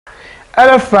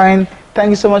Hello friend, thank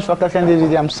you so much for clicking this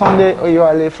video. I'm Sunday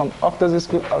Oyewale from Octo's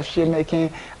School of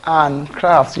Shoemaking and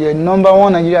Crafts, your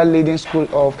 #1 Nigeria leading school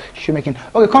of shoemaking.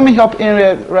 Okay, coming up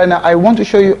in right now, I want to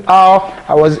show you how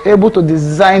I was able to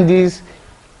design this.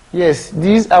 Yes,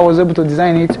 this I was able to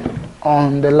design it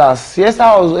on the last. Yes,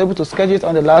 I was able to sketch it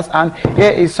on the last, and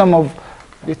here is some of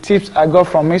the tips I got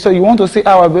from me. So you want to see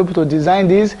how I'll be able to design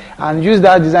this and use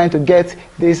that design to get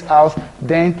this out,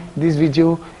 then this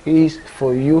video is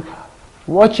for you.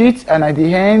 Watch it, and at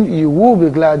the end you will be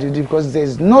glad you did, because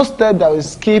there's no step that will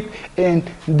skip in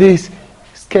this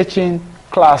sketching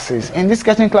classes. In this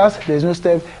sketching class, there's no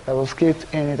step that will skip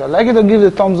in it. I'd like you to give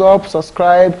the thumbs up,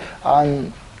 subscribe,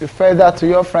 and refer that to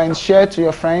your friends, share to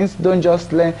your friends. Don't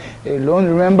just learn alone.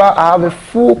 Remember, I have a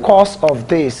full course of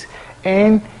this.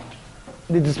 In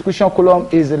the description column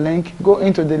is the link. Go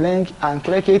into the link and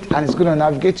click it, and it's going to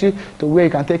navigate you to where you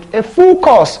can take a full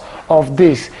course of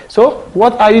this. So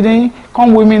what are you doing?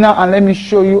 Come with me now and let me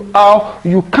show you how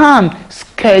you can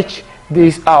sketch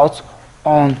this out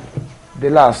on the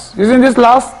last. Using this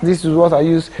last, this is what I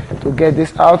used to get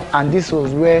this out, and this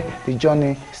was where the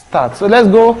journey starts. So let's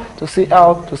go to see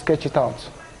how to sketch it out.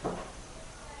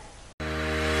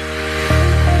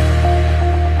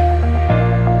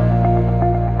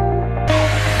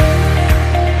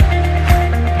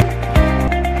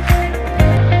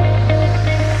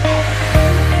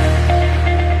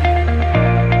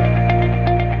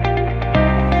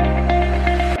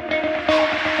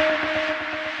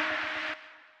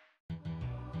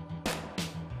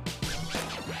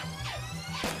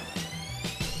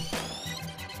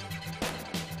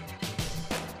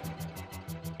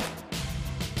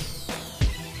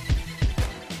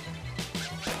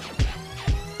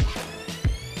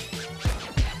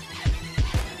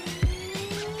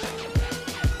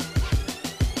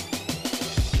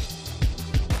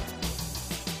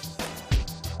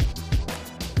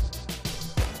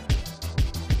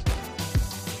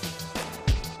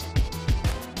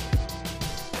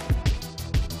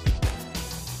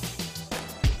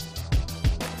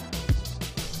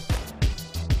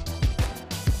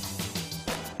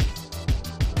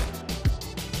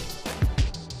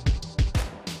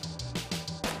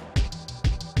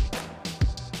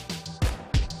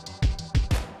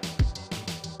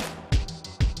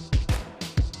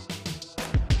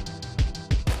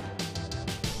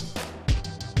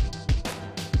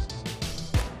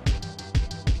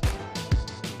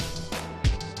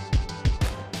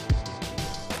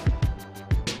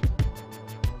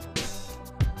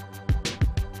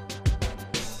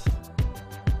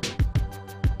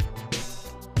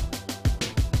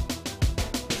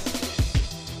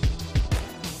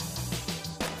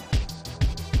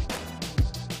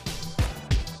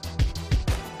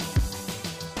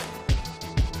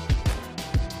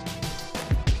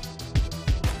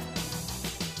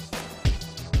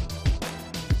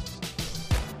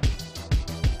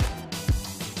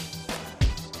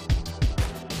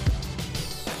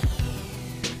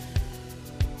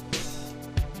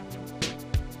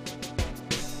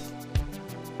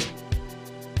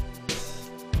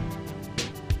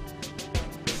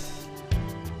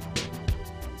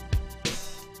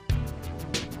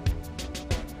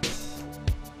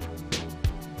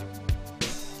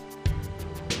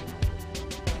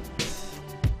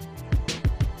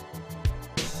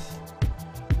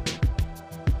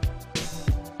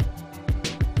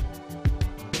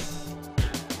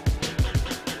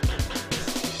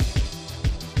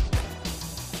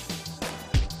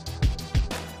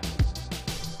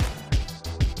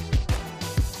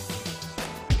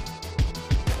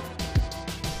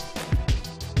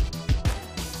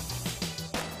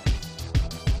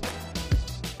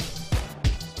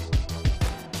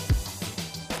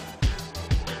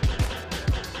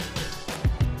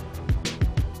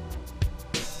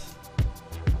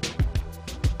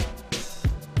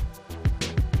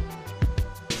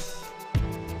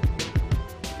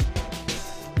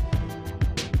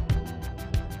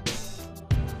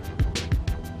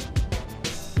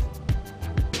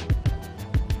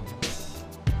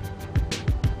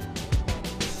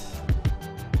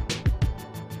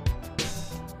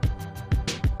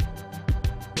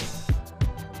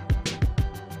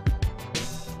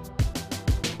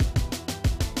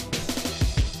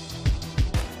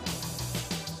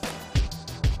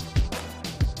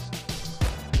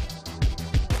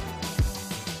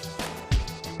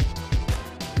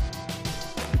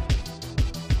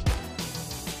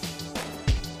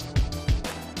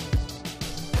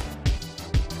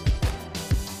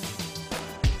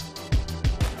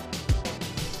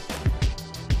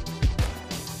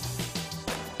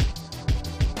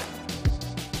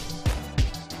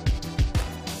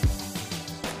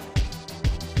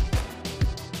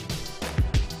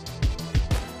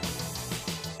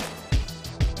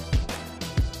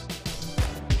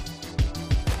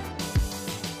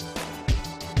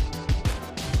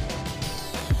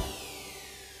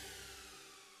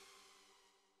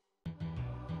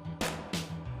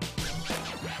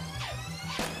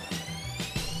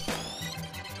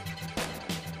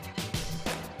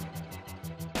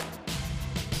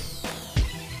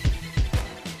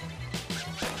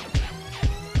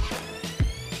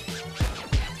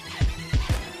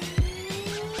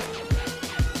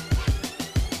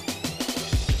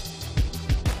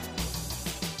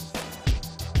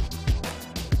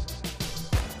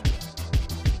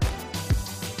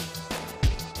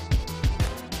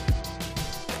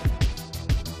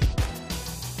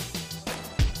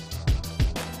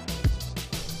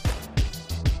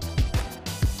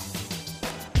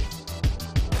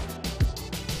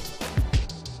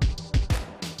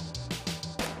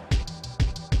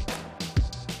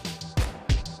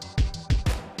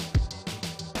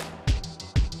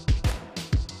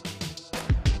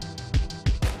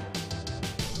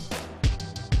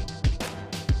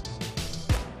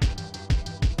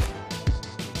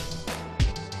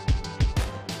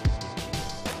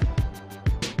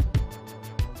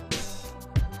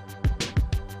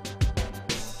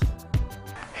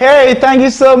 Hey, thank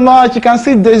you so much. You can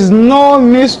see there's no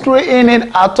mystery in it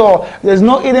at all. There's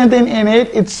no hidden thing in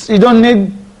it. You don't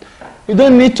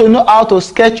need to know how to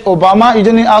sketch Obama. You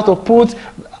don't need how to put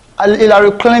Hillary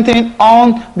Clinton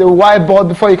on the whiteboard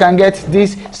before you can get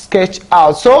this sketch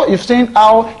out. So you've seen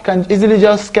how you can easily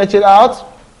just sketch it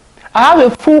out. I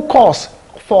have a full course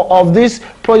of this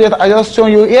project I just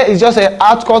shown you. Here is just an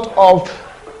outcut of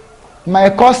my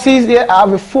courses. Here I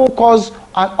have a full course,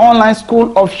 an online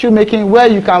school of shoemaking, where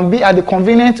you can be at the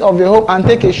convenience of your home and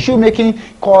take a shoemaking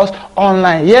course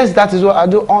online. Yes, that is what I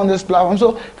do on this platform.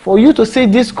 So for you to see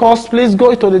this course, please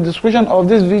go to the description of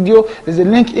this video. There's a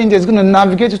link in there. It's going to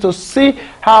navigate you to see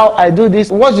how I do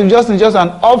this. What you just need just an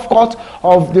off cut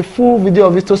of the full video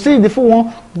of it. To see the full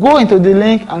one, go into the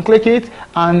link and click it,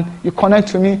 and you connect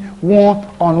to me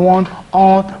one-on-one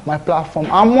on my platform.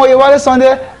 I'm Oyewale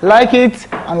Sunday. Like it,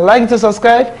 and like to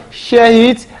subscribe, share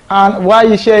it, and while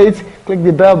you share it, click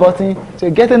the bell button to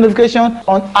get a notification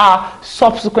on our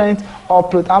subsequent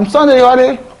upload. I'm Sunday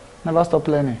Oyewale. Never stop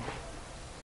learning.